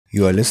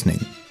You are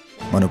listening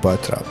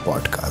Manupatra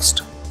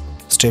Podcast.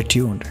 Stay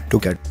tuned to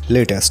get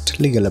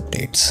latest legal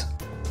updates.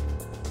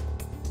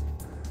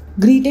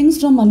 Greetings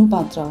from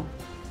Manupatra.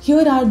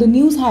 Here are the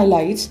news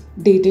highlights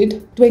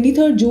dated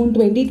 23rd June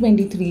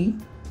 2023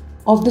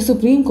 of the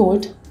Supreme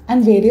Court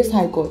and various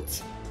High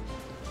Courts.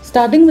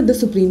 Starting with the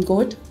Supreme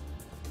Court.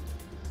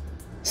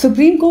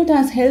 Supreme Court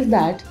has held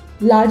that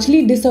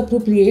largely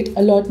disappropriate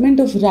allotment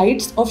of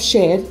rights of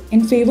share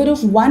in favor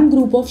of one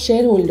group of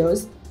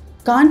shareholders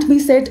can't be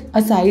set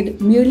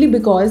aside merely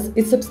because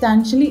it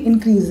substantially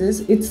increases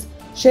its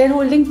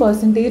shareholding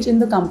percentage in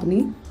the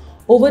company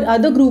over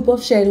other group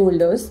of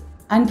shareholders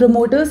and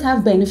promoters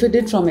have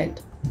benefited from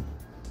it.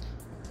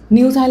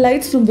 News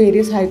highlights from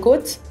various High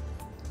Courts.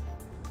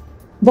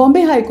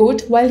 Bombay High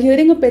Court, while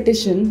hearing a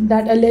petition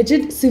that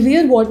alleged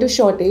severe water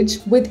shortage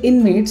with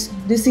inmates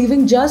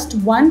receiving just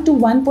 1 to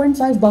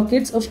 1.5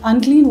 buckets of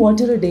unclean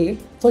water a day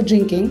for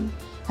drinking,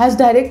 has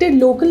directed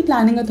local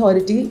planning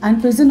authority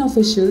and prison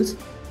officials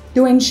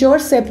to ensure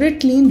separate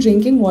clean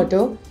drinking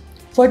water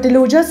for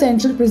Taloja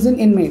Central Prison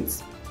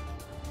inmates.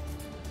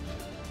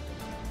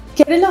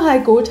 Kerala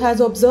High Court has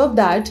observed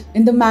that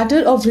in the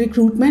matter of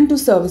recruitment to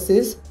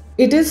services,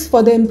 it is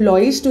for the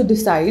employees to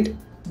decide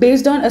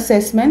based on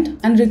assessment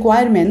and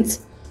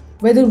requirements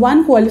whether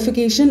one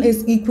qualification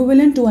is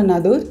equivalent to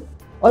another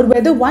or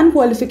whether one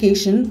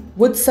qualification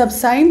would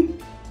subsign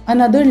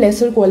another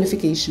lesser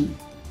qualification.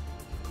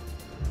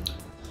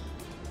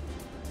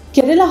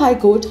 Kerala High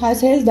Court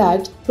has held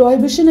that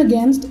prohibition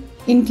against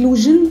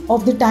inclusion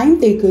of the time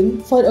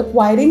taken for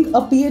acquiring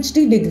a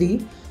PhD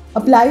degree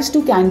applies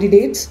to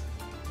candidates,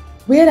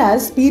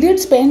 whereas period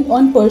spent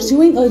on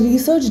pursuing a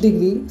research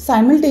degree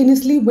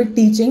simultaneously with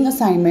teaching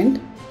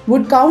assignment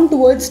would count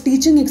towards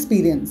teaching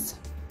experience.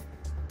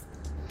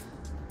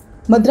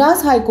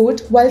 Madras High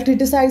Court, while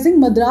criticizing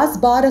Madras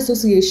Bar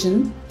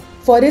Association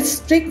for its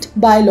strict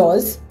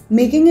bylaws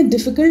making it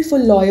difficult for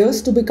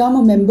lawyers to become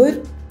a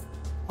member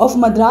of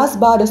Madras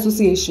Bar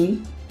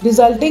Association,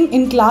 resulting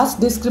in class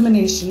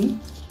discrimination,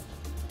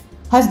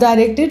 has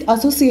directed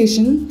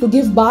association to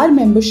give bar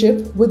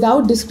membership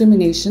without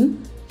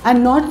discrimination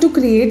and not to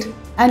create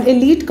an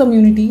elite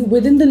community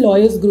within the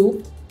lawyers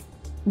group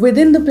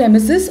within the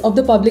premises of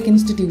the public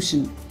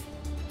institution.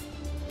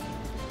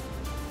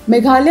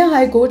 Meghalaya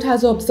High Court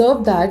has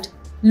observed that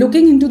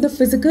looking into the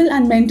physical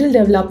and mental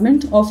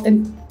development of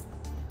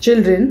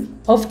children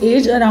of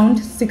age around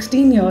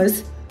 16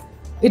 years,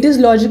 it is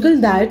logical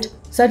that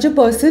such a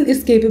person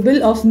is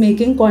capable of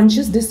making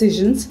conscious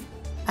decisions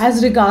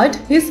as regard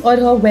his or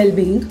her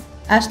well-being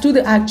as to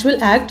the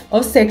actual act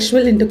of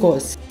sexual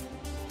intercourse.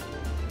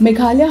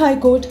 Meghalaya High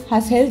Court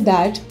has held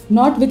that,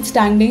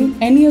 notwithstanding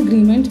any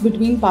agreement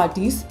between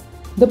parties,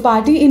 the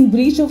party in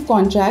breach of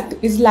contract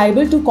is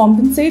liable to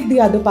compensate the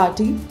other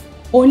party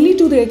only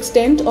to the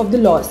extent of the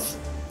loss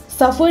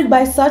suffered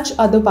by such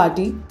other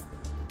party,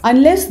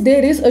 unless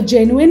there is a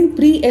genuine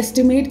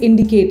pre-estimate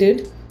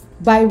indicated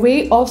by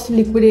way of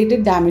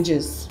liquidated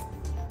damages.